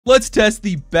Let's test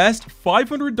the best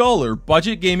 $500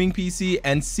 budget gaming PC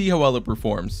and see how well it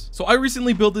performs. So I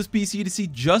recently built this PC to see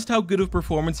just how good of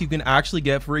performance you can actually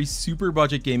get for a super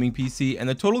budget gaming PC, and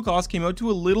the total cost came out to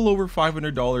a little over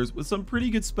 $500 with some pretty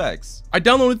good specs. I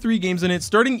downloaded 3 games in it,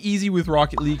 starting easy with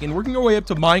Rocket League and working our way up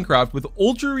to Minecraft with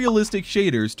ultra realistic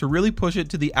shaders to really push it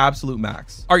to the absolute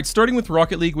max. Alright, starting with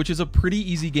Rocket League, which is a pretty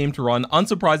easy game to run,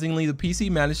 unsurprisingly the PC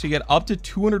managed to get up to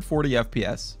 240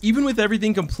 FPS. Even with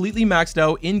everything completely maxed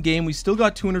out, in game we still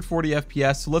got 240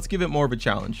 FPS, so let's give it more of a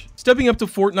challenge. Stepping up to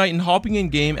Fortnite and hopping in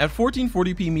game at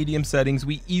 1440p medium settings,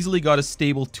 we easily got a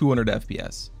stable 200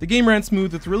 FPS. The game ran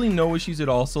smooth with really no issues at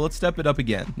all, so let's step it up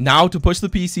again. Now to push the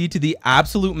PC to the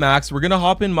absolute max, we're gonna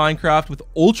hop in Minecraft with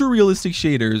ultra realistic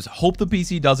shaders, hope the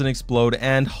PC doesn't explode,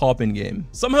 and hop in game.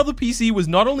 Somehow the PC was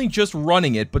not only just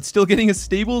running it, but still getting a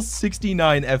stable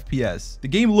 69 FPS. The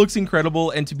game looks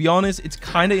incredible, and to be honest, it's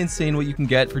kinda insane what you can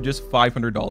get for just $500.